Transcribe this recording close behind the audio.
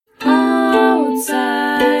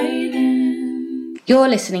You're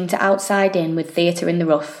listening to Outside In with Theatre in the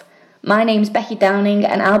Rough. My name's Becky Downing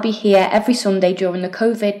and I'll be here every Sunday during the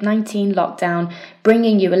COVID-19 lockdown,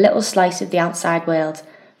 bringing you a little slice of the outside world.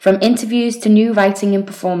 From interviews to new writing and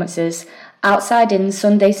performances, Outside In's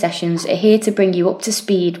Sunday sessions are here to bring you up to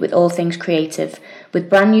speed with all things creative, with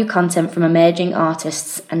brand new content from emerging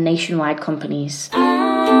artists and nationwide companies.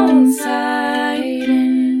 Outside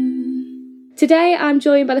In. Today I'm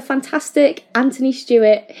joined by the fantastic Anthony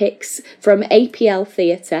Stewart Hicks from APL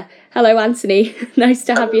Theatre. Hello Anthony, nice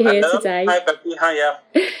to have you here today. Hi Becky,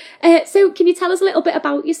 hiya. So can you tell us a little bit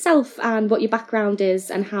about yourself and what your background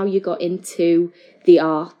is and how you got into the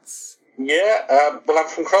arts? Yeah, well I'm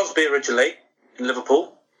from Crosby originally, in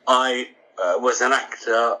Liverpool. I was an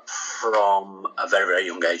actor from a very, very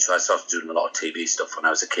young age. So I started doing a lot of TV stuff when I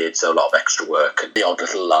was a kid, so a lot of extra work and the odd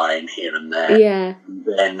little line here and there. Yeah.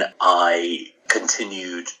 Then I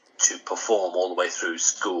continued to perform all the way through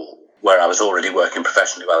school, where I was already working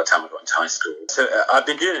professionally by the time I got into high school. So I've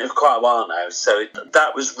been doing it for quite a while now. So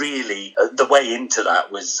that was really, the way into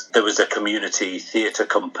that was, there was a community theatre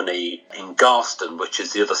company in Garston, which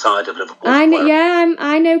is the other side of Liverpool. I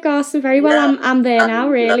know Garston very well. Yeah. I'm there now,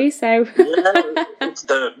 really, so... Yeah,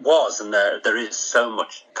 there was, and there is so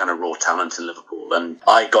much kind of raw talent in Liverpool. And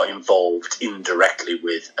I got involved indirectly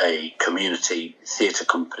with a community theatre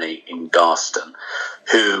company in Garston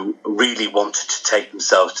who really wanted to take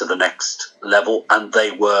themselves to the next level, and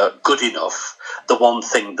they were good enough. The one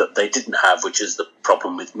thing that they didn't have, which is the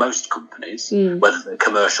problem with most companies, whether they're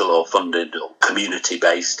commercial or funded or community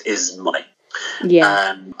based, is money.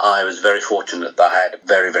 Yeah. And I was very fortunate that I had a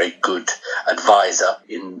very, very good advisor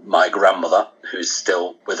in my grandmother, who's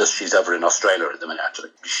still with us. She's over in Australia at the minute, actually.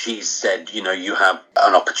 She said, you know, you have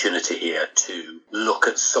an opportunity here to look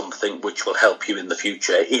at something which will help you in the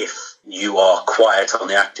future. If you are quiet on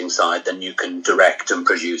the acting side, then you can direct and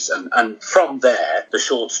produce. And from there, the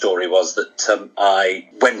short story was that I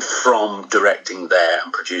went from directing there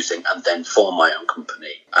and producing and then formed my own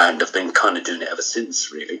company, and have been kind of doing it ever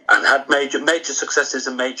since, really. And had major successes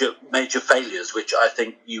and major failures, which I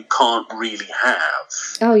think you can't really have.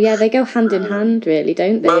 Oh, yeah, they go hand in hand, really,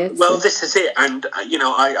 don't they? Well, this is it. And, you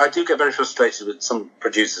know, I do get very frustrated with some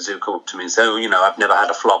producers who come up to me and say, oh, you know, I've never had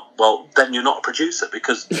a flop. Well, then you're not a producer,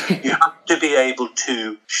 because you have to be able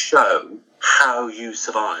to show how you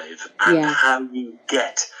survive and how you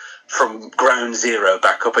get from ground zero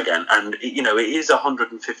back up again. And, you know, it is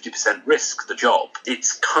 150% risk, the job.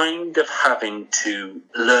 It's kind of having to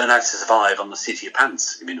learn how to survive on the seat of your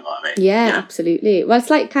pants, if you know what I mean. Yeah, you know? Absolutely. Well, it's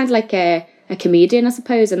like kind of like a comedian, I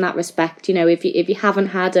suppose, in that respect. You know, if you haven't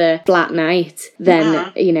had a flat night,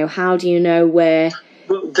 then, you know, how do you know where...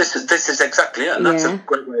 Well, this is exactly it, and that's a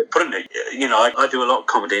great way of putting it. You know, I do a lot of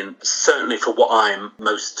comedy, and certainly for what I'm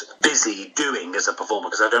most busy doing as a performer,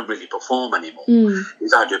 because I don't really perform anymore,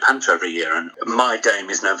 is I do panto every year, and my dame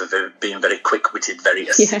is known for being very quick-witted, very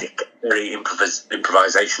acidic, very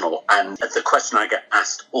improvisational, and the question I get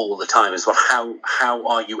asked all the time is, well, how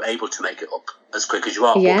are you able to make it up as quick as you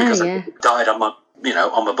are? Yeah, well, because I died on my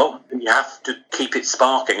bum. And you have to keep it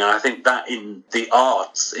sparking, and I think that in the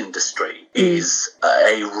arts industry is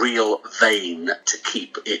a real vein to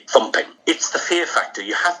keep it thumping. It's the fear factor.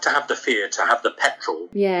 You have to have the fear to have the petrol.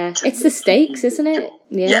 Yeah, it's the stakes, isn't it?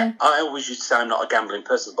 Yeah. I always used to say I'm not a gambling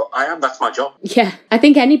person, but I am. That's my job. Yeah, I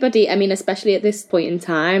think anybody, I mean, especially at this point in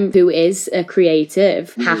time, who is a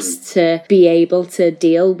creative has to be able to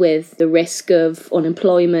deal with the risk of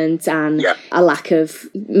unemployment and a lack of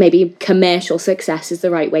maybe commercial success is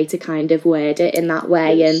the right way to kind of word it in that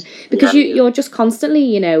way. And because you're just constantly,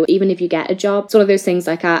 you know, even if you get a job, it's one of those things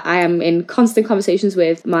like I am in constant conversations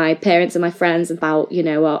with my parents and my friends about, you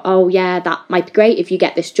know, oh yeah, that might be great if you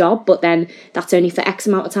get this job, but then that's only for X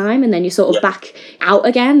amount of time and then you're sort of back out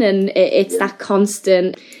again, and it's that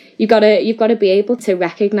constant. You've got to be able to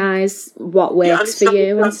recognise what works for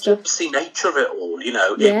you and stuff. It's the nature of it all, you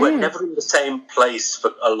know. We're never in the same place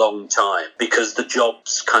for a long time because the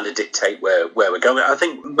jobs kind of dictate where we're going. I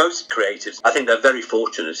think most creatives, I think they're very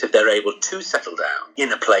fortunate if they're able to settle down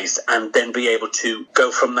in a place and then be able to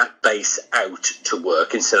go from that base out to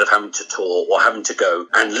work instead of having to tour or having to go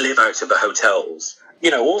and live out of the hotels. You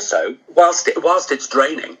know, also, whilst it's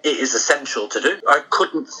draining, it is essential to do. I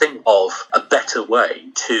couldn't think of a better way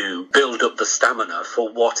to build up the stamina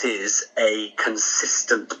for what is a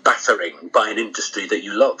consistent battering by an industry that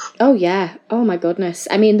you love. Oh, yeah. Oh, my goodness.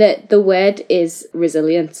 I mean, the word is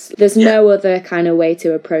resilience. There's no other kind of way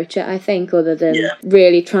to approach it, I think, other than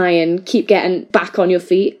really try and keep getting back on your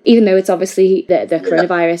feet, even though it's obviously the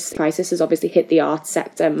coronavirus crisis has obviously hit the arts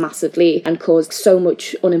sector massively and caused so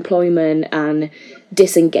much unemployment and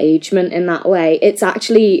disengagement in that way. It's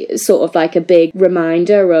actually sort of like a big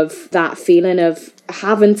reminder of that feeling of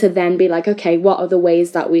having to then be like, okay, what are the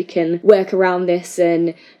ways that we can work around this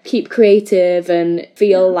and keep creative and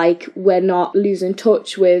feel like we're not losing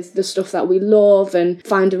touch with the stuff that we love and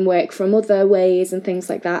finding work from other ways and things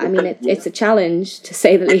like that. I mean, it's a challenge, to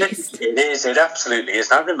say the least. It is. It absolutely is.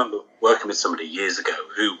 I remember working with somebody years ago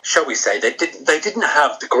who, shall we say, they didn't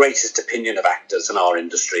have the greatest opinion of actors in our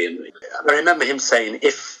industry. And I remember him saying,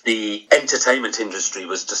 if the entertainment industry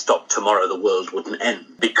was to stop tomorrow, the world wouldn't end,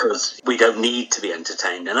 because we don't need to be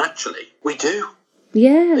entertained. And actually, we do.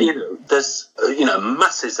 Yeah. There's,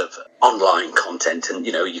 masses of online content and,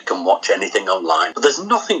 you can watch anything online. But there's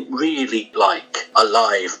nothing really like a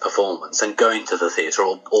live performance and going to the theatre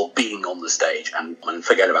or being on the stage and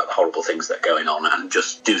forget about the horrible things that are going on and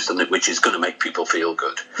just do something which is going to make people feel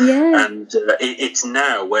good. Yeah. And it's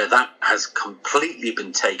now where that has completely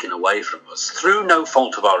been taken away from us through no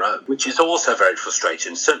fault of our own, which is also very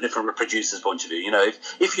frustrating, certainly from a producer's point of view.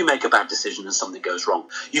 If you make a bad decision and something goes wrong,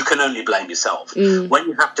 you can only blame yourself. When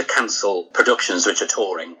you have to cancel productions which are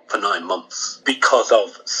touring for 9 months because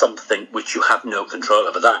of something which you have no control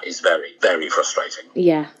over, that is very, very frustrating.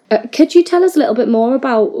 Yeah. Could you tell us a little bit more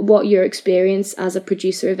about what your experience as a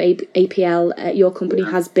producer of APL at your company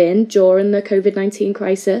has been during the COVID-19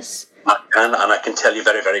 crisis? I can tell you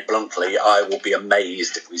very, very bluntly, I will be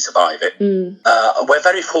amazed if we survive it. We're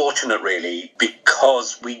very fortunate, really,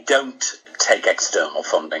 because we don't take external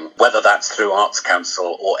funding, whether that's through Arts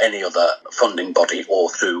Council or any other funding body or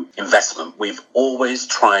through investment. We've always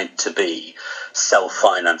tried to be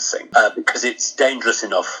self-financing because it's dangerous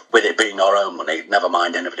enough with it being our own money, never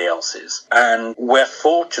mind anybody else's. And we're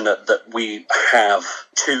fortunate that we have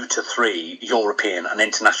 2 to 3 European and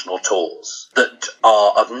international tours that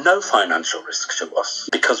are of no financial risk to us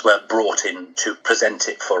because we're brought in to present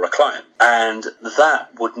it for a client. And that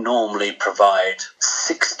would normally provide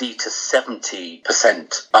 60 to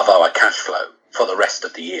 70% of our cash flow for the rest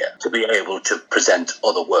of the year to be able to present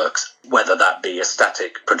other works, whether that be a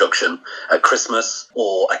static production at Christmas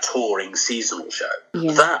or a touring seasonal show.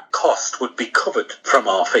 Yeah. That cost would be covered from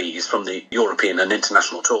our fees from the European and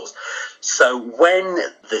international tours. So when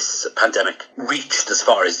this pandemic reached as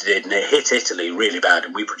far as it did, and it hit Italy really bad,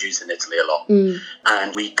 and we produce in Italy a lot,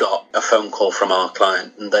 and we got a phone call from our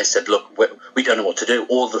client, and they said, look, we don't know what to do.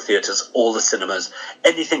 All the theatres, all the cinemas,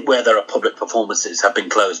 anything where there are public performances have been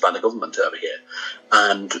closed by the government over here.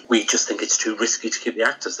 And we just think it's too risky to keep the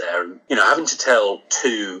actors there. And, having to tell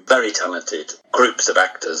 2 very talented groups of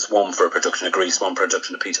actors, one for a production of Grease, one for a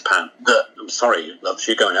production of Peter Pan, that, I'm sorry, loves,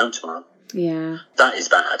 you're going home tomorrow. Yeah. That is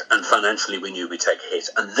bad. And financially, we knew we'd take a hit.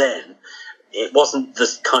 And then it wasn't the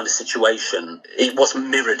kind of situation, it wasn't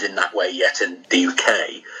mirrored in that way yet in the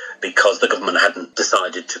UK because the government hadn't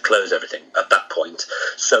decided to close everything at that point.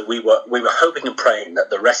 So we were hoping and praying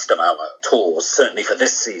that the rest of our tours, certainly for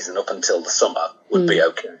this season up until the summer, would be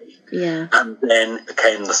okay. Yeah. And then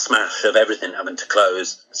came the smash of everything having to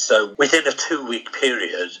close. So within a 2-week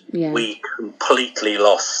period, we completely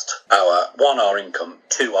lost our income,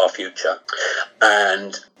 2, our future,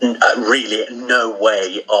 and really no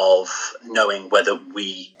way of knowing whether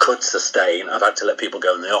we could sustain. I've had to let people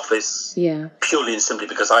go in the office, purely and simply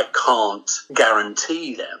because I can't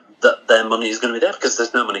guarantee them that their money is going to be there because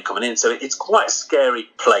there's no money coming in. So it's quite a scary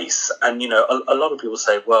place. And, a lot of people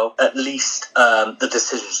say, well, at least the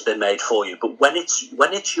decisions have been made for you. But when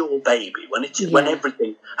it's your baby, when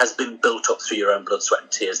everything has been built up through your own blood, sweat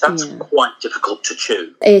and tears, that's quite difficult to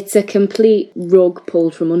chew. It's a complete rug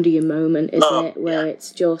pulled from under your moment, isn't it? Where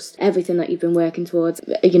it's just everything that you've been working towards.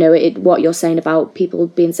 What you're saying about people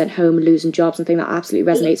being sent home and losing jobs and things, that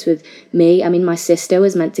absolutely resonates with me. I mean, my sister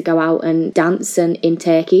was meant to go out and dance in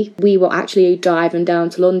Turkey. We were actually driving down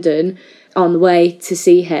to London on the way to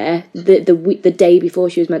see her the day before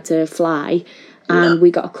she was meant to fly, and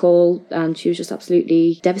we got a call and she was just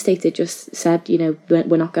absolutely devastated, just said,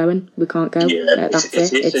 we're not going, we can't go. That's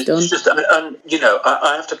it's done. It's just,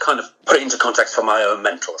 I have to kind of put it into context for my own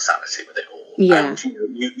mental sanity with it all. Yeah. And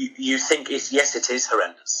you think it is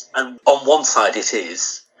horrendous, and on one side it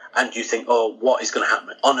is. And you think, oh, what is going to happen?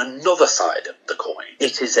 On another side of the coin,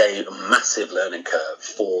 it is a massive learning curve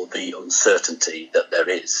for the uncertainty that there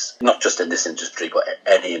is, not just in this industry, but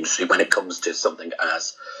any industry when it comes to something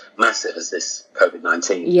as massive as this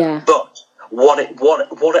COVID-19. Yeah. But what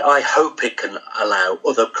I hope it can allow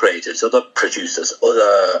other creators, other producers,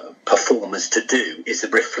 other performers to do is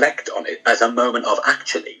reflect on it as a moment of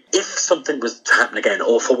actually, if something was to happen again,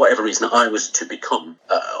 or for whatever reason I was to become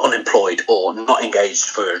unemployed or not engaged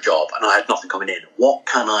for a job and I had nothing coming in, what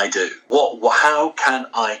can I do? How can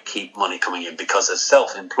I keep money coming in? Because as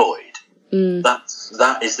self-employed,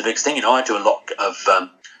 That is the biggest thing. I do a lot of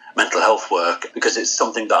mental health work because it's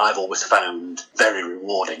something that I've always found very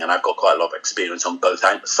rewarding, and I've got quite a lot of experience on both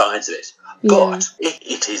sides of it. But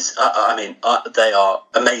it is, they are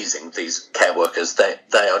amazing, these care workers. They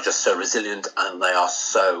are just so resilient, and they are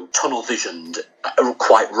so tunnel visioned,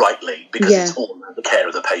 quite rightly, because it's all about the care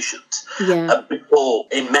of the patient. Before,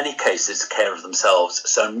 in many cases, care of themselves.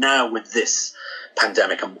 So now with this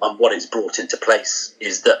pandemic and what it's brought into place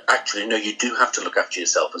is that actually, no, you do have to look after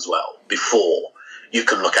yourself as well before you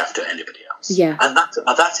can look after anybody else. And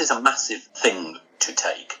that is a massive thing to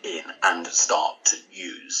take in and start to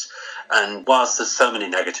use. And whilst there's so many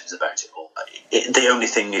negatives about it all, the only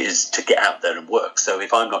thing is to get out there and work. So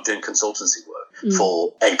if I'm not doing consultancy work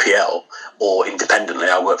for APL or independently,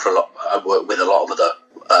 I work with a lot of other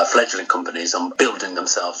fledgling companies on building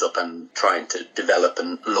themselves up and trying to develop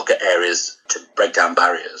and look at areas to break down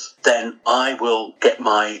barriers, then I will get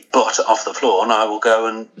my butt off the floor and I will go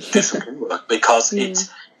and do some work because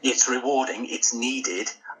it's rewarding, it's needed,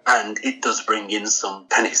 and it does bring in some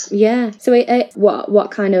pennies. So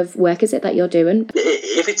what kind of work is it that you're doing?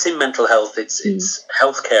 If it's in mental health, it's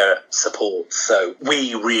healthcare support. So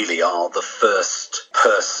we really are the first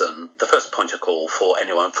point of call for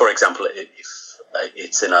anyone. For example, if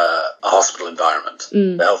it's in a hospital environment,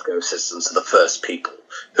 the healthcare assistants are the first people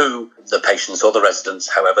who the patients or the residents,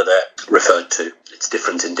 however they're referred to, it's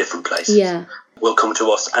different in different places, will come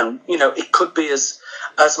to us. And, it could be as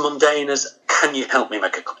mundane as, can you help me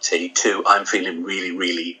make a cup of tea, to I'm feeling really,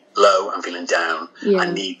 really low, I'm feeling down,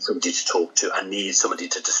 I need somebody to talk to, I need somebody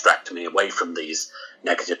to distract me away from these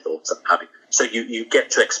negative thoughts I'm having. So you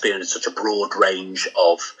get to experience such a broad range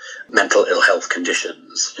of mental ill health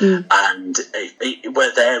conditions, and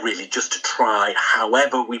we're there really just to try,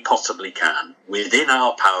 however we possibly can, within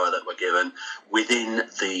our power that we're given, within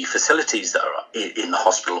the facilities that are in the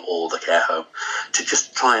hospital or the care home, to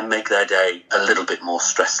just try and make their day a little bit more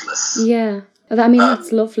stressless.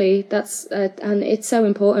 That's lovely. That's and it's so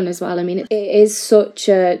important as well. It is such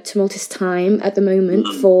a tumultuous time at the moment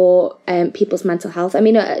for people's mental health. One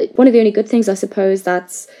of the only good things, I suppose,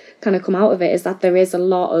 that's kind of come out of it is that there is a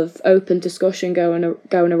lot of open discussion going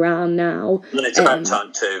around now. And it's about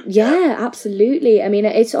time too. Yeah, absolutely.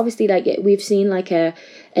 It's obviously we've seen an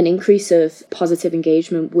increase of positive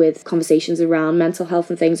engagement with conversations around mental health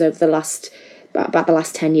and things over the last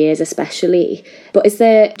 10 years especially. But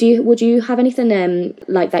would you have anything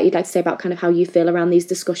like that you'd like to say about kind of how you feel around these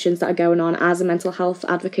discussions that are going on as a mental health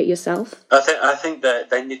advocate yourself? I think that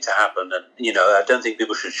they need to happen, and I don't think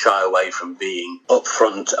people should shy away from being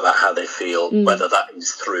upfront about how they feel, whether that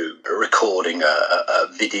is through recording a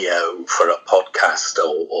video for a podcast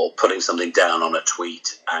or putting something down on a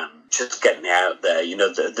tweet and just getting it out there.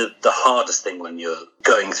 The hardest thing when you're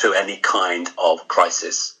going through any kind of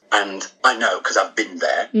crisis, and I know because I've been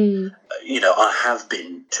there, I have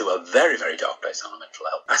been to a very, very dark place on a mental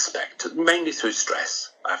health aspect, mainly through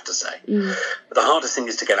stress, I have to say. But the hardest thing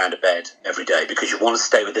is to get out of bed every day because you want to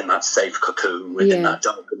stay within that safe cocoon, within that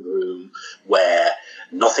darkened room where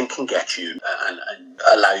nothing can get you and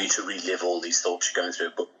allow you to relive all these thoughts you're going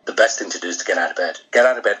through. But the best thing to do is to get out of bed,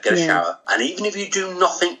 get a shower. And even if you do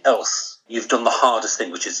nothing else, you've done the hardest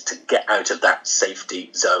thing, which is to get out of that safety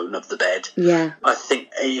zone of the bed. I think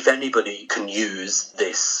if anybody can use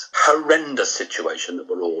this horrendous situation that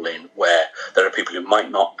we're all in, where there are people who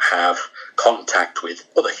might not have contact with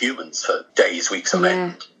other humans for days, weeks on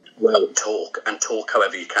end, well, talk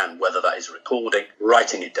however you can, whether that is recording,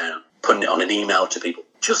 writing it down, putting it on an email to people.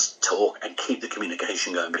 Just talk and keep the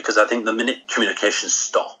communication going, because I think the minute communication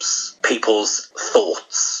stops, people's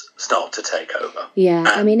thoughts start to take over.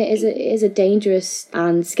 It is a dangerous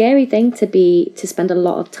and scary thing to spend a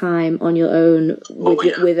lot of time on your own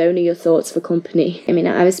with only your thoughts for company.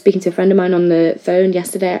 I was speaking to a friend of mine on the phone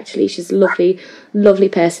yesterday, actually. She's a lovely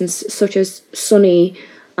person, such a sunny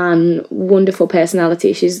and wonderful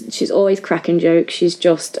personality. She's always cracking jokes. She's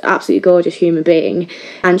just absolutely gorgeous human being.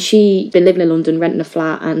 And she'd been living in London, renting a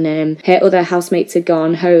flat, and her other housemates had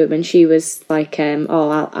gone home, and she was like,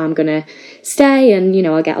 I'm gonna stay, and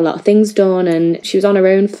I'll get a lot of things done. And she was on her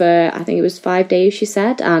own for, I think it was 5 days, she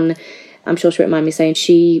said, and I'm sure she won't mind me saying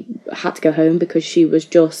she had to go home because she was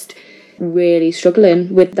just really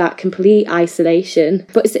struggling with that complete isolation.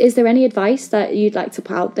 But is there any advice that you'd like to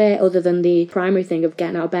put out there other than the primary thing of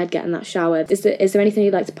getting out of bed, getting that shower? Is there anything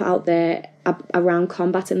you'd like to put out there around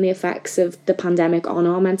combating the effects of the pandemic on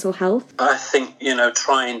our mental health? I think,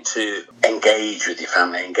 trying to engage with your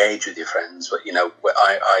family, engage with your friends. But,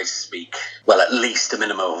 I speak, at least a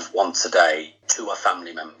minimum of once a day to a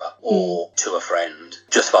family member or to a friend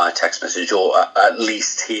just via text message, or at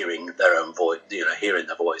least hearing their own voice, hearing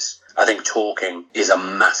their voice. I think talking is a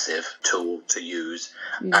massive tool to use,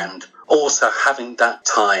 and also having that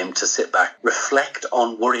time to sit back, reflect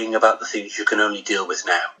on worrying about the things you can only deal with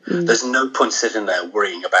now. There's no point sitting there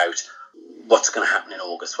worrying about what's going to happen in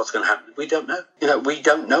August, what's going to happen. We don't know. We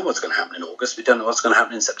don't know what's going to happen in August. We don't know what's going to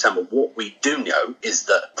happen in September. What we do know is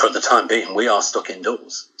that for the time being, we are stuck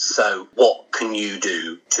indoors. So what can you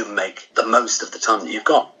do to make the most of the time that you've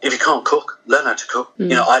got? If you can't cook, learn how to cook.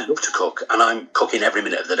 I love to cook, and I'm cooking every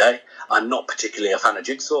minute of the day. I'm not particularly a fan of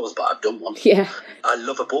jigsaws, but I've done one. Yeah. I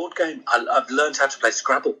love a board game. I've learned how to play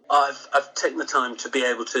Scrabble. I've taken the time to be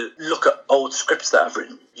able to look at old scripts that I've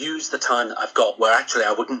written, use the time that I've got where actually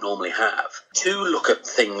I wouldn't normally have, to look at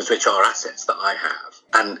things which are assets that I have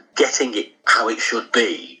and getting it how it should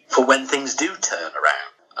be for when things do turn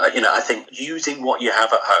around. I think using what you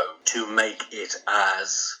have at home to make it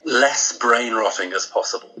as less brain rotting as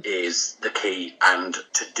possible is the key, and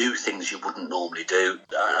to do things you wouldn't normally do.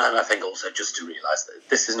 And I think also just to realise that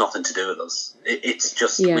this is nothing to do with us. It's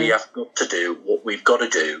just we have got to do what we've got to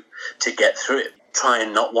do to get through it. Try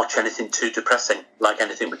and not watch anything too depressing, like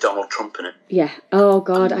anything with Donald Trump in it. Yeah. Oh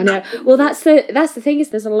God, I know. Well, that's the thing, is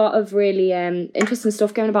there's a lot of really interesting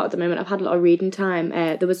stuff going about at the moment. I've had a lot of reading time.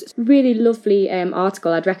 There was a really lovely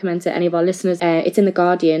article I'd recommend to any of our listeners. It's in The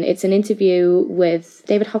Guardian. It's an interview with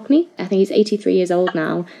David Hockney. I think he's 83 years old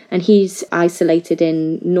now, and he's isolated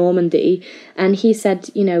in Normandy. And he said,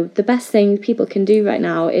 the best thing people can do right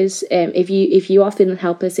now is if you are feeling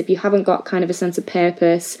helpless, if you haven't got kind of a sense of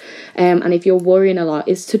purpose, and if you're worrying a lot,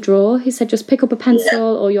 is to draw. He said, just pick up a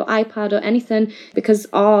pencil or your iPad or anything, because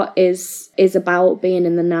art is about being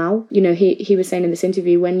in the now. He was saying in this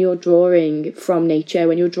interview, when you're drawing from nature,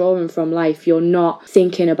 when you're drawing from life, you're not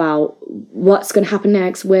thinking about what's going to happen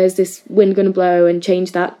next, where's this wind going to blow and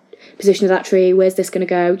change that position of that tree, where's this going to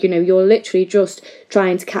go. You're literally just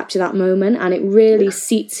trying to capture that moment, and it really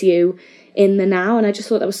seats you in the now. And I just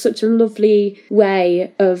thought that was such a lovely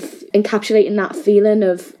way of encapsulating that feeling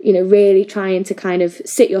of really trying to kind of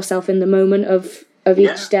sit yourself in the moment of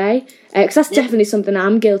each day, because that's definitely something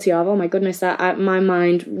I'm guilty of. Oh my goodness, that my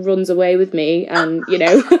mind runs away with me, and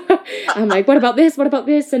I'm like, what about this,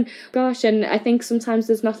 and gosh. And I think sometimes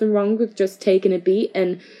there's nothing wrong with just taking a beat,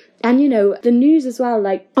 and the news as well.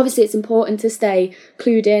 Like, obviously it's important to stay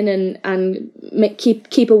clued in and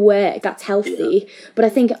keep aware. That's healthy. But I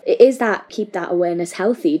think it is that, keep that awareness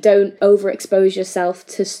healthy. Don't overexpose yourself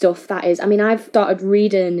to stuff that is. I mean, I've started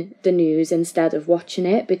reading the news instead of watching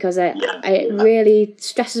it, because it really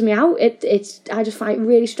stresses me out. I just find it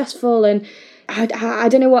really stressful, and I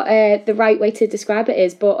don't know what the right way to describe it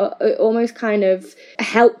is, but it almost kind of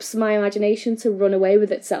helps my imagination to run away with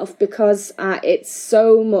itself, because it's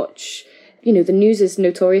so much, the news is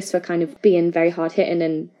notorious for kind of being very hard-hitting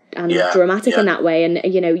and dramatic in that way. And,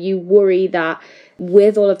 you worry that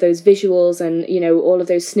with all of those visuals and, all of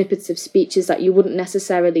those snippets of speeches that you wouldn't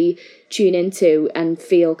necessarily tune into and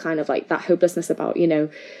feel kind of like that hopelessness about,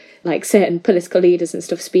 like certain political leaders and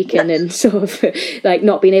stuff speaking and sort of like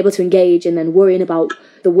not being able to engage, and then worrying about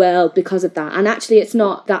the world because of that. And actually it's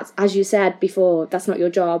not that, as you said before, that's not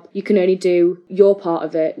your job. You can only do your part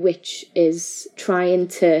of it, which is trying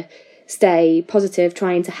to stay positive,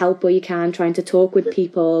 trying to help where you can, trying to talk with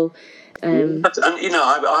people. I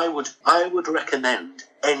would recommend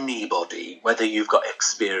anybody, whether you've got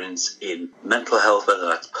experience in mental health, whether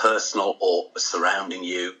that's personal or surrounding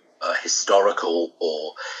you, historical,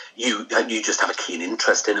 or you just have a keen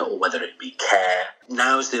interest in it, or whether it be care,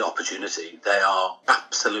 now's the opportunity. They are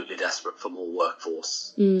absolutely desperate for more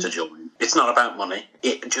workforce to join. It's not about money.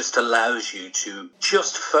 It just allows you to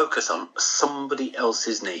just focus on somebody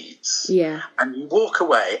else's needs. Yeah. And you walk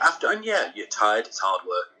away after, and you're tired, it's hard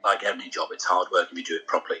work. Like any job, it's hard work if you do it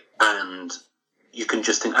properly. And you can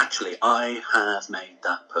just think, actually, I have made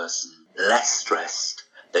that person less stressed.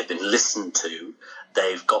 They've been listened to.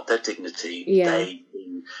 They've got their dignity. Yeah. They've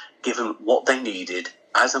been given what they needed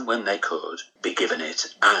as and when they could be given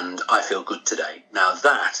it. And I feel good today. Now,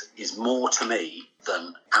 that is more to me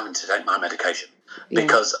than having to take my medication.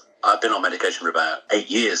 Because I've been on medication for about 8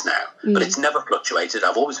 years now. But it's never fluctuated.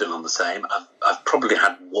 I've always been on the same. I've probably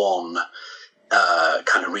had one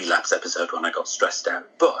kind of relapse episode when I got stressed out.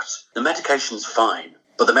 But the medication's fine.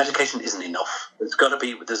 But the medication isn't enough. There's got to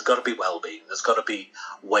be well-being. There's got to be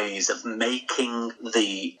ways of making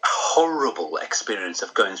the horrible experience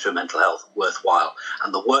of going through mental health worthwhile.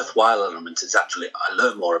 And the worthwhile element is actually, I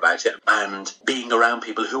learn more about it, and being around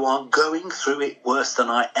people who are going through it worse than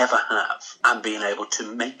I ever have, and being able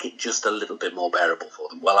to make it just a little bit more bearable for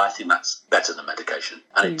them. Well, I think that's better than medication,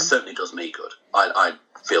 and it certainly does me good. I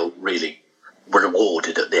feel really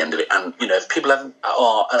rewarded at the end of it. And, you know, if people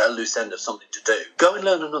are at a loose end of something to do, go and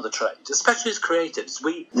learn another trade. Especially as creatives,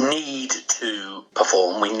 we need to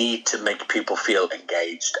perform. We need to make people feel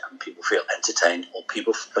engaged and people feel entertained, or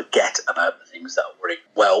people forget about the things that are worrying.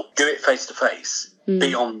 Well, do it face to face.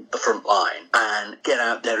 Be on the front line and get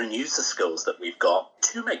out there and use the skills that we've got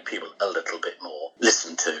to make people a little bit more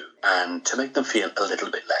listened to and to make them feel a little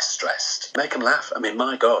bit less stressed. Make them laugh. I mean,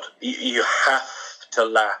 my God, you have to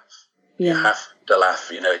laugh. You have to laugh.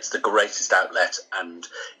 You know, it's the greatest outlet. And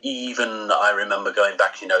even I remember going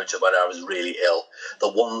back, you know, to when I was really ill, the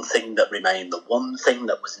one thing that remained, the one thing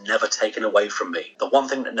that was never taken away from me, the one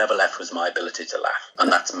thing that never left was my ability to laugh. And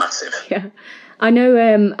that's massive. Yeah. I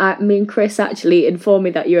know me and Chris actually informed me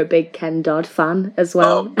that you're a big Ken Dodd fan as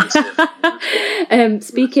well. Oh, massive.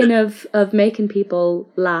 Speaking of making people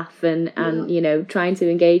laugh and you know, trying to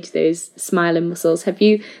engage those smiling muscles, have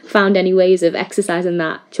you found any ways of exercising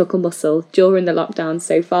that chuckle muscle during the lockdown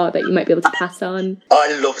so far that you might be able to pass on?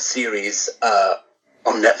 I love series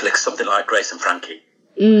on Netflix, something like Grace and Frankie,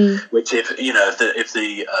 which if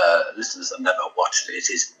the listeners have never watched it,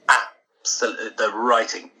 is absolutely, the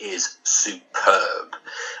writing is superb.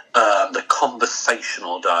 The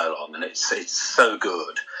conversational dialogue, and it's so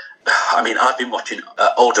good. I mean, I've been watching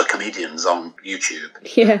older comedians on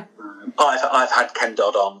YouTube. Yeah. I've had Ken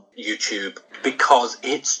Dodd on YouTube because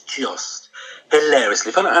it's just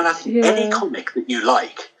hilariously fun. And I think any comic that you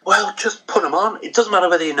like, well, just put them on. It doesn't matter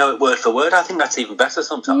whether you know it word for word. I think that's even better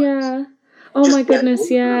sometimes. Yeah. Oh my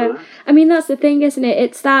goodness, yeah. I mean, that's the thing, isn't it?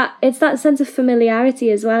 It's that sense of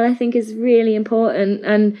familiarity as well, I think, is really important.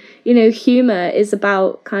 And, you know, humour is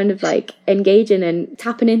about kind of like engaging and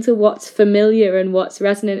tapping into what's familiar and what's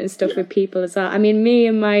resonant and stuff with people as well. I mean, me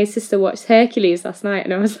and my sister watched Hercules last night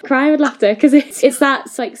and I was crying with laughter because it's that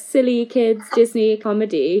like silly kids Disney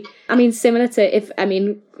comedy. I mean, similar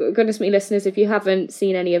to goodness me, listeners, if you haven't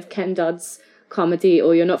seen any of Ken Dodd's comedy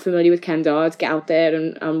or you're not familiar with Ken Dodd, get out there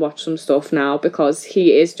and watch some stuff now, because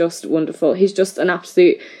he is just wonderful. He's just an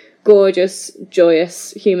absolute gorgeous,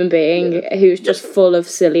 joyous human being who's just full of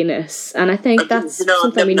silliness, and I think that's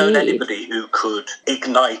something we need. I've never known anybody who could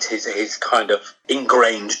ignite his kind of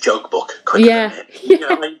ingrained joke book quicker than him. You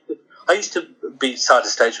know, I used to be side of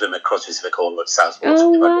stage with him at Crosby Civic Hall at Southport.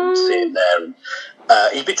 Oh, if wow. I didn't see him there, and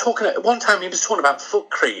he'd be talking. One time, he was talking about foot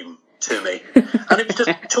cream to me, and he was just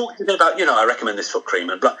talking to me about, you know, I recommend this foot cream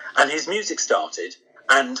and blah, and his music started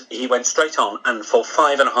and he went straight on, and for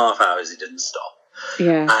 5.5 hours he didn't stop.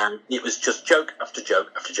 Yeah. And it was just joke after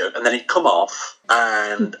joke after joke, and then he'd come off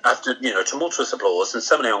and after, you know, tumultuous applause and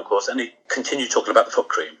so many encores, and he continued talking about the foot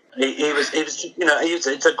cream. He was you know,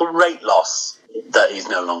 it's a great loss that he's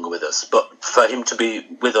no longer with us, but for him to be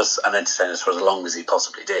with us and entertain us for as long as he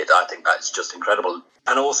possibly did, I think that's just incredible.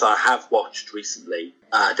 And also, I have watched recently,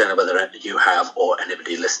 I don't know whether you have or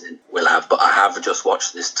anybody listening will have, but I have just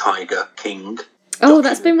watched this Tiger King. Oh,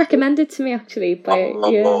 that's been recommended to me actually by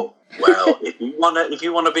Well, if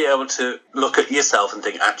you want to be able to look at yourself and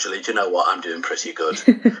think, actually, do you know what, I'm doing pretty good,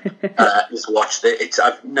 just watch it.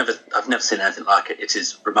 I've never seen anything like it. It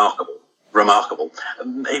is remarkable.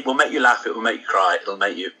 It will make you laugh, it will make you cry, it'll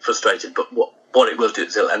make you frustrated, but what it will do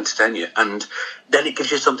is it'll entertain you, and then it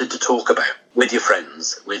gives you something to talk about with your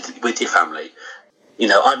friends, with your family. You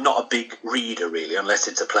know, I'm not a big reader really, unless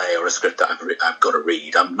it's a play or a script that I've got to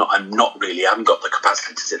read. I haven't got the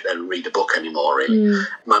capacity to sit there and read a book anymore really.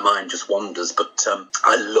 My mind just wanders, but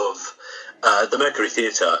I love the Mercury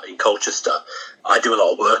Theatre in Colchester. I do a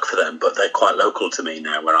lot of work for them, but they're quite local to me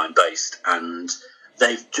now where I'm based, and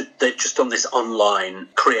they've just done this online,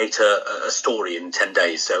 create a story in 10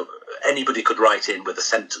 days, so anybody could write in with a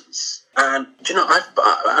sentence. And, do you know,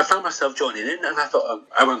 I found myself joining in, and I thought, oh,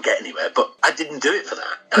 I won't get anywhere, but I didn't do it for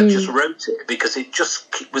that. I just wrote it because it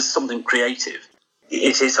was something creative.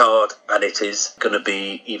 It is hard, and it is going to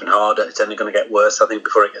be even harder. It's only going to get worse, I think,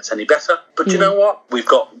 before it gets any better. But you know what? We've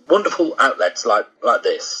got wonderful outlets like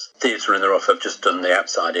this. Theatre in the Rough have just done the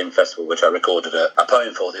Outside In Festival, which I recorded a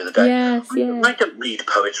poem for the other day. Yes, I don't read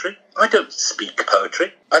poetry. I don't speak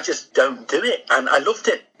poetry. I just don't do it. And I loved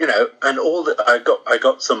it, you know, and all that I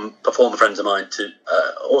got some performer friends of mine to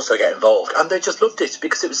also get involved, and they just loved it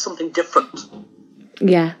because it was something different.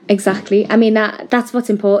 Yeah, exactly. I mean, that's what's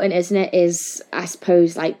important, isn't it? Is, I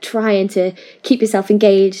suppose, like trying to keep yourself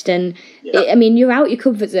engaged, and I mean, you're out your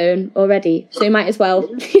comfort zone already, so you might as well,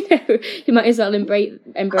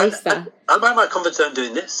 embrace that. I'm out my comfort zone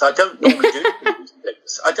doing this. I don't normally do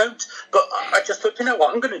things. I don't, but I just thought, you know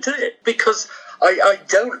what, I'm going to do it because I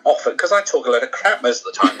don't often, because I talk a lot of crap most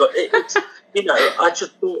of the time. But it's, you know, I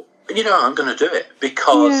just thought, you know, I'm going to do it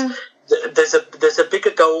because. there's a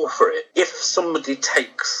bigger goal for it. If somebody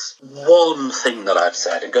takes one thing that I've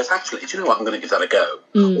said and goes, actually, do you know what, I'm going to give that a go.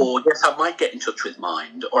 Or yes, I might get in touch with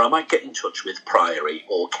Mind, or I might get in touch with Priory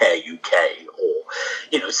or Care UK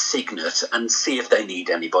or Signet and see if they need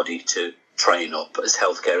anybody to train up as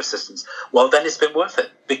healthcare assistants. Well, then it's been worth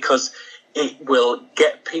it, because it will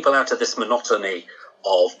get people out of this monotony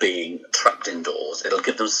of being trapped indoors. It'll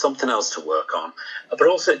give them something else to work on, but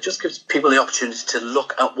also it just gives people the opportunity to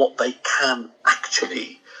look at what they can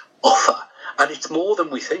actually offer, and it's more than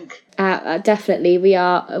we think. Definitely, we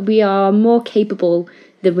are more capable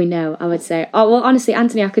than we know, I would say. Oh, well, honestly,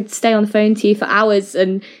 Anthony, I could stay on the phone to you for hours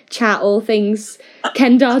and chat all things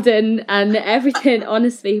Ken Dodden and everything,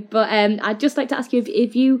 honestly. But I'd just like to ask you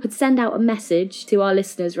if you could send out a message to our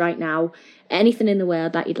listeners right now, anything in the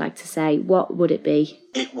world that you'd like to say, what would it be?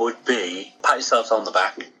 It would be, pat yourselves on the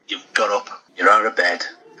back. You've got up, you're out of bed.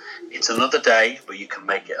 It's another day, but you can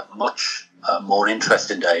make it a much more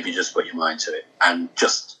interesting day if you just put your mind to it. And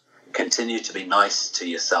just continue to be nice to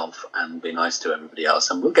yourself and be nice to everybody else,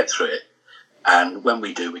 and we'll get through it. And when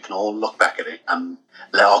we do, we can all look back at it and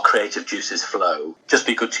let our creative juices flow. Just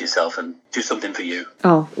be good to yourself and do something for you.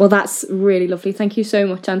 Oh, well, that's really lovely. Thank you so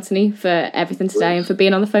much, Anthony, for everything today and for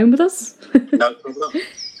being on the phone with us. No problem.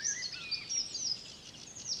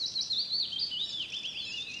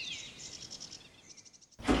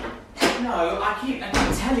 No, I keep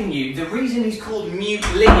telling you, the reason he's called Mute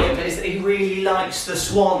Liam is that he really likes the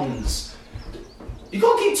swans. You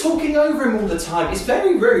can't keep talking over him all the time, it's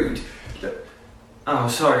very rude. Oh,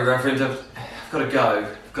 sorry, Reverend, I've got to go.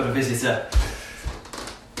 I've got a visitor.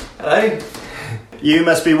 Hello? You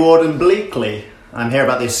must be Warden Bleakley. I'm here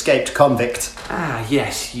about the escaped convict. Ah,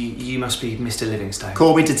 yes, you must be Mr. Livingstone.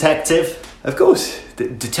 Call me Detective. Of course,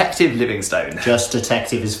 Detective Livingstone. Just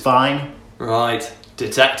Detective is fine. Right,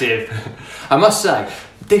 Detective. I must say,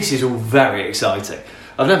 this is all very exciting.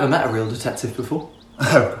 I've never met a real detective before.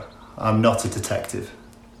 Oh, I'm not a detective.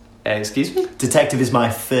 Excuse me? Detective is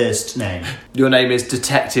my first name. Your name is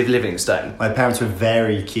Detective Livingstone? My parents were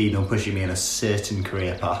very keen on pushing me in a certain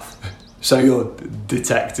career path. So you're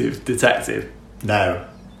Detective? No,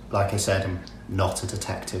 like I said, I'm not a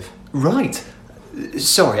detective. Right.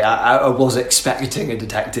 Sorry, I was expecting a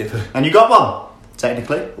detective. And you got one,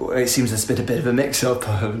 technically. Well, it seems there's been a bit of a mix-up.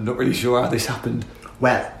 I'm not really sure how this happened.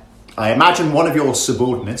 Well, I imagine one of your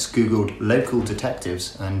subordinates Googled local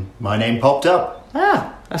detectives and my name popped up.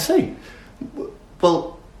 Ah, I see.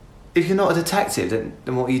 Well, if you're not a detective,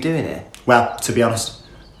 then what are you doing here? Well, to be honest,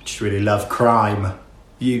 I just really love crime.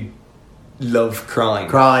 You love crime?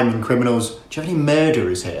 Crime and criminals. Do you have any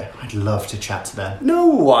murderers here? I'd love to chat to them.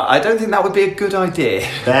 No, I don't think that would be a good idea.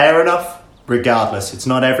 Fair enough. Regardless, it's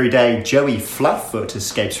not every day Joey Flatfoot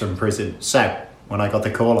escapes from prison. So, when I got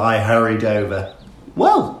the call, I hurried over.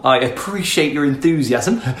 Well, I appreciate your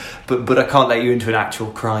enthusiasm, but I can't let you into an actual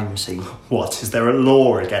crime scene. What, is there a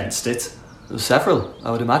law against it? Several,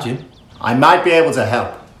 I would imagine. I might be able to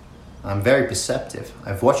help. I'm very perceptive.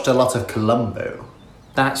 I've watched a lot of Columbo.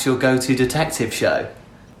 That's your go-to detective show?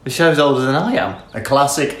 The show's older than I am. A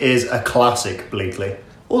classic is a classic, Bleakley.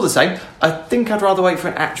 All the same, I think I'd rather wait for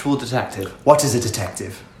an actual detective. What is a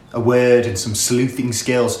detective? A word and some sleuthing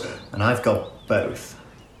skills, and I've got both.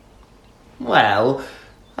 Well,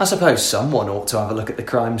 I suppose someone ought to have a look at the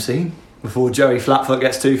crime scene before Joey Flatfoot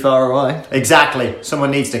gets too far away. Exactly. Someone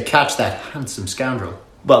needs to catch that handsome scoundrel.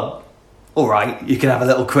 Well, all right, you can have a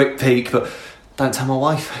little quick peek, but don't tell my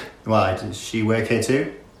wife. Why, does she work here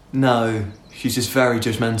too? No, she's just very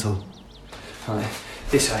judgmental. Right,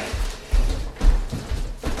 this way.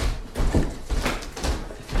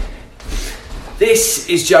 This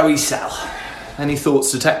is Joey's cell. Any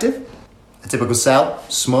thoughts, Detective? A typical cell,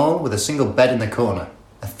 small, with a single bed in the corner.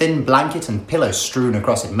 A thin blanket and pillows strewn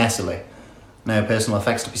across it messily. No personal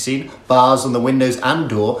effects to be seen. Bars on the windows and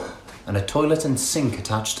door, and a toilet and sink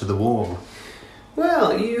attached to the wall.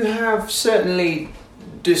 Well, you have certainly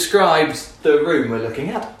described the room we're looking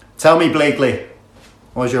at. Tell me, Bleakley,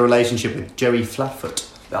 what was your relationship with Joey Flatfoot?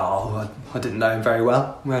 Oh, I didn't know him very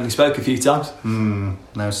well. We only spoke a few times.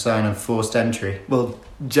 No sign of forced entry. Well,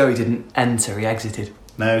 Joey didn't enter, he exited.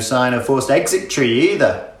 No sign of forced exit tree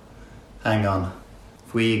either. Hang on.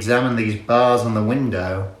 If we examine these bars on the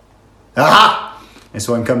window... Aha! This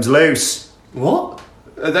one comes loose. What?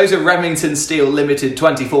 Those are Remington Steel Limited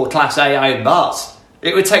 24 Class A iron bars.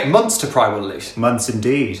 It would take months to pry one loose. Months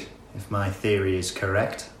indeed, if my theory is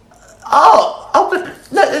correct.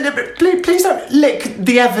 But please don't lick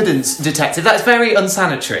the evidence, Detective. That's very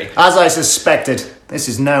unsanitary. As I suspected, this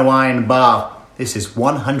is no iron bar. This is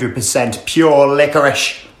 100% pure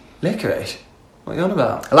licorice. Licorice? What are you on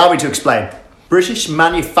about? Allow me to explain. British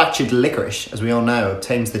manufactured licorice, as we all know,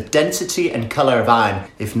 obtains the density and colour of iron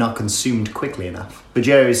if not consumed quickly enough. For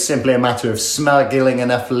Joe, it's simply a matter of smuggling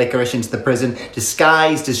enough licorice into the prison,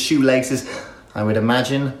 disguised as shoelaces, I would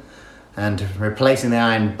imagine, and replacing the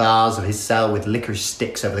iron bars of his cell with licorice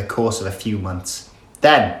sticks over the course of a few months.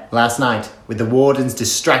 Then, last night, with the wardens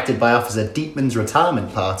distracted by Officer Deepman's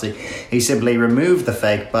retirement party, he simply removed the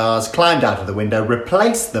fake bars, climbed out of the window,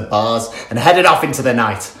 replaced the bars, and headed off into the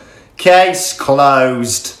night. Case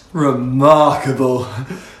closed. Remarkable.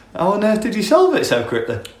 How on earth did you solve it so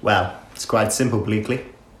quickly? Well, it's quite simple, Bleakley.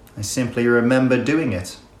 I simply remember doing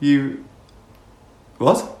it. You...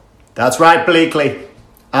 What? That's right, Bleakley.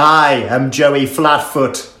 I am Joey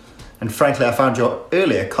Flatfoot. And frankly, I found your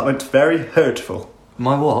earlier comment very hurtful.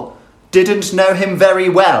 My what? Didn't know him very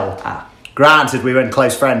well. Ah. Granted, we weren't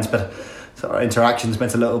close friends, but our interactions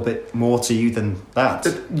meant a little bit more to you than that.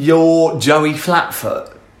 You're Joey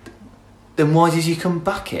Flatfoot? Then why did you come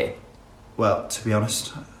back here? Well, to be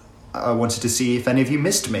honest, I wanted to see if any of you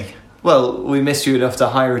missed me. Well, we missed you enough to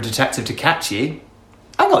hire a detective to catch you.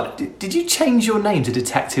 Hang on, did you change your name to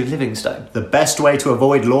Detective Livingstone? The best way to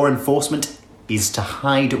avoid law enforcement is to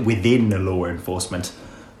hide within law enforcement.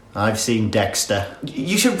 I've seen Dexter.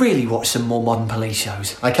 You should really watch some more modern police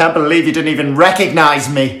shows. I can't believe you didn't even recognise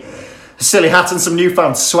me. A silly hat and some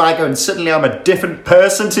newfound swagger and suddenly I'm a different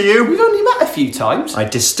person to you. We've only met a few times. I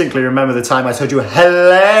distinctly remember the time I told you a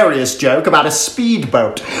hilarious joke about a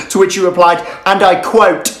speedboat, to which you replied, and I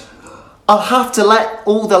quote, "I'll have to let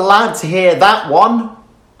all the lads hear that one."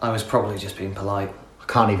 I was probably just being polite. I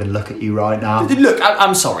can't even look at you right now. Look,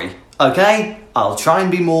 I'm sorry, okay? I'll try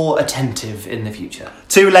and be more attentive in the future.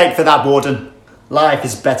 Too late for that, Warden. Life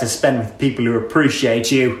is better spent with people who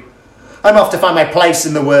appreciate you. I'm off to find my place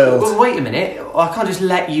in the world. Well, wait a minute. I can't just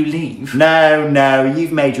let you leave. No,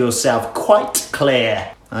 you've made yourself quite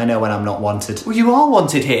clear. I know when I'm not wanted. Well, you are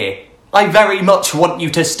wanted here. I very much want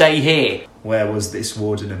you to stay here. Where was this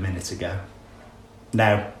Warden a minute ago?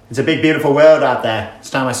 No, it's a big, beautiful world out there.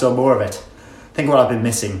 It's time I saw more of it. Think what I've been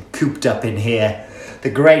missing, cooped up in here.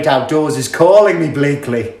 The great outdoors is calling me,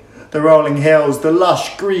 Bleakley. The rolling hills, the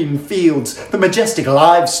lush green fields, the majestic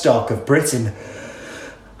livestock of Britain.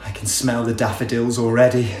 I can smell the daffodils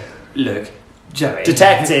already. Look, Joey...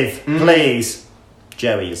 Detective, please.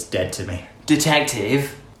 Joey is dead to me.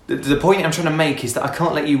 Detective? The point I'm trying to make is that I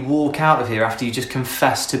can't let you walk out of here after you just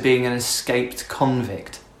confessed to being an escaped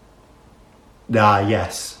convict. Ah,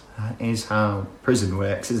 yes. That is how prison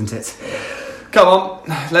works, isn't it? Come on,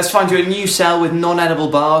 let's find you a new cell with non-edible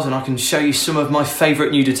bars and I can show you some of my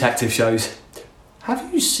favourite new detective shows.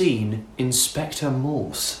 Have you seen Inspector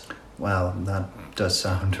Morse? Well, that does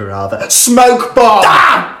sound rather... Smoke bomb!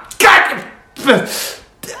 Ah!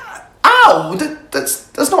 Ow!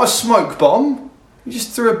 That's not a smoke bomb. You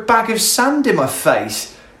just threw a bag of sand in my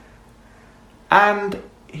face. And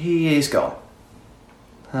he is gone.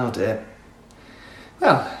 Oh dear.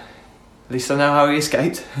 Well, at least I know how he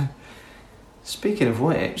escaped. Speaking of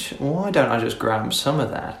which, why don't I just grab some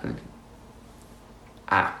of that?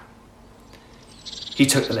 Ah. He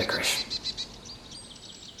took the licorice.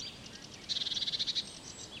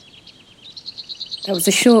 That was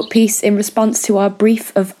a short piece in response to our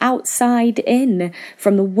brief of Outside In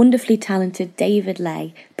from the wonderfully talented David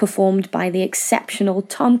Lay, performed by the exceptional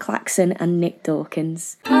Tom Claxon and Nick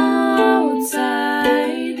Dawkins. Outside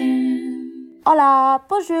In. Hola,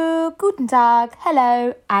 bonjour, guten tag,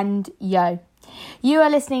 hello, and yo. You are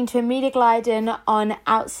listening to Amelia Glyden on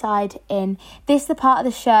Outside In. This is the part of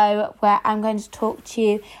the show where I'm going to talk to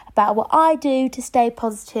you about what I do to stay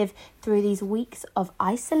positive through these weeks of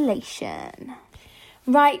isolation.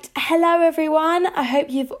 Right, hello everyone. I hope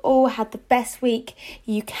you've all had the best week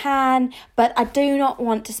you can, but I do not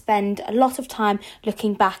want to spend a lot of time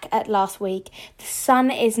looking back at last week. The sun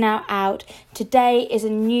is now out. Today is a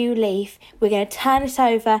new leaf. We're going to turn it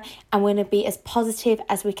over and we're going to be as positive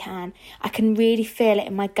as we can. I can really feel it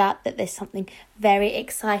in my gut that there's something very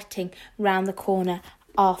exciting round the corner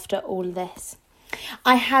after all of this.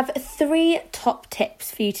 I have 3 top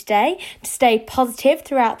tips for you today to stay positive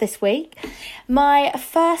throughout this week. My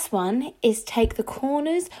first one is take the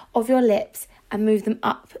corners of your lips and move them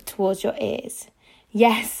up towards your ears.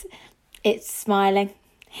 Yes, it's smiling.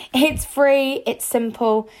 It's free, it's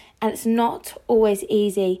simple, and it's not always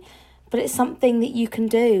easy, but it's something that you can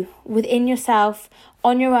do within yourself,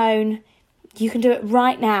 on your own. You can do it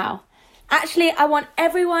right now. Actually, I want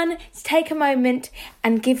everyone to take a moment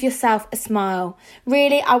and give yourself a smile.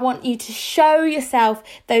 Really, I want you to show yourself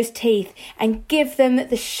those teeth and give them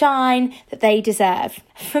the shine that they deserve.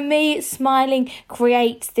 For me, smiling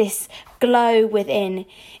creates this glow within.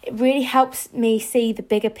 It really helps me see the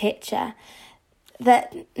bigger picture.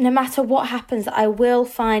 that no matter what happens, I will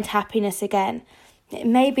find happiness again. It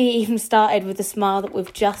maybe even started with the smile that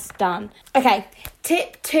we've just done. Okay,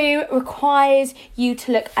 tip 2 requires you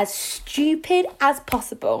to look as stupid as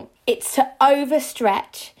possible. It's to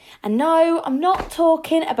overstretch. And no, I'm not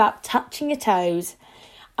talking about touching your toes.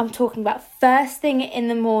 I'm talking about first thing in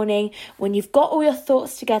the morning when you've got all your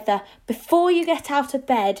thoughts together, before you get out of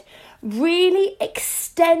bed. Really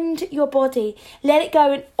extend your body. Let it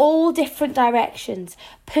go in all different directions,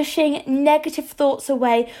 pushing negative thoughts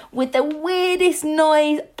away with the weirdest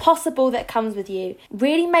noise possible that comes with you.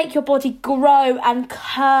 Really make your body grow and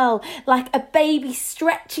curl like a baby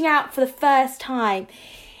stretching out for the first time.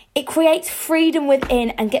 It creates freedom within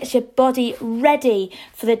and gets your body ready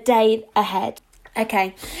for the day ahead.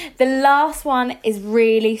 Okay, the last one is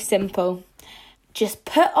really simple. Just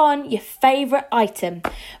put on your favourite item,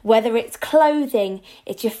 whether it's clothing,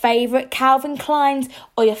 it's your favourite Calvin Klein's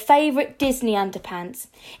or your favourite Disney underpants.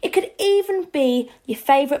 It could even be your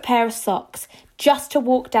favourite pair of socks, just to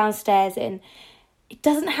walk downstairs in. It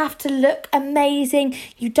doesn't have to look amazing,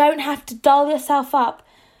 you don't have to doll yourself up,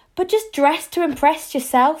 but just dress to impress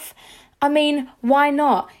yourself. I mean, why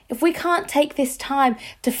not? If we can't take this time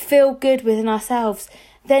to feel good within ourselves,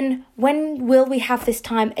 then when will we have this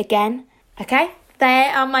time again? Okay?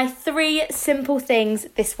 There are my 3 simple things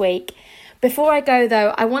this week. Before I go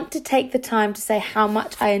though, I want to take the time to say how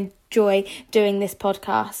much I enjoy doing this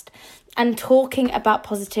podcast and talking about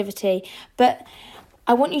positivity. But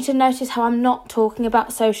I want you to notice how I'm not talking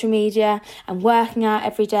about social media and working out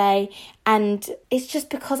every day. And it's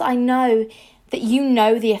just because I know that you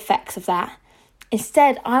know the effects of that.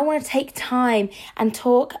 Instead, I want to take time and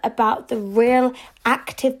talk about the real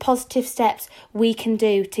active positive steps we can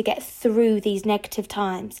do to get through these negative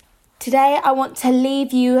times. Today, I want to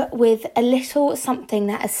leave you with a little something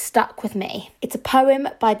that has stuck with me. It's a poem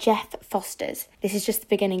by Jeff Foster. This is just the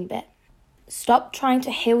beginning bit. Stop trying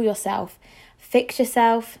to heal yourself, fix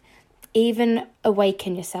yourself, even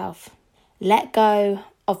awaken yourself. Let go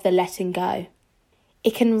of the letting go.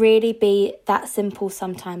 It can really be that simple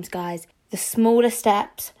sometimes, guys. The smaller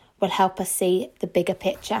steps will help us see the bigger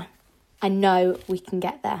picture. I know we can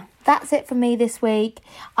get there. That's it for me this week.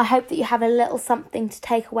 I hope that you have a little something to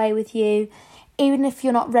take away with you. Even if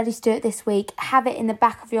you're not ready to do it this week, have it in the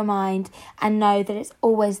back of your mind and know that it's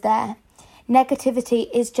always there. Negativity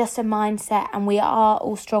is just a mindset and we are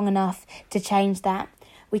all strong enough to change that.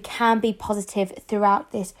 We can be positive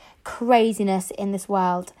throughout this craziness in this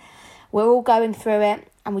world. We're all going through it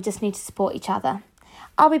and we just need to support each other.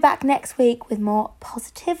 I'll be back next week with more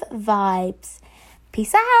positive vibes.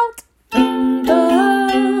 Peace out.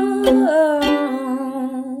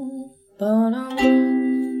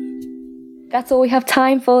 That's all we have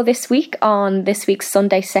time for this week on this week's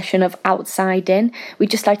Sunday session of Outside In.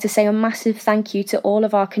 We'd just like to say a massive thank you to all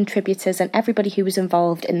of our contributors and everybody who was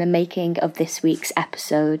involved in the making of this week's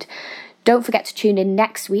episode. Don't forget to tune in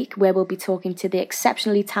next week where we'll be talking to the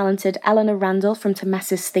exceptionally talented Eleanor Randall from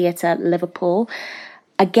Temessus Theatre, Liverpool.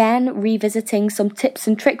 Again, revisiting some tips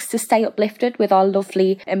and tricks to stay uplifted with our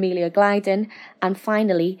lovely Amelia Glyden. And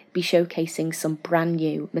finally, be showcasing some brand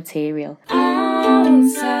new material.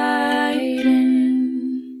 Outside.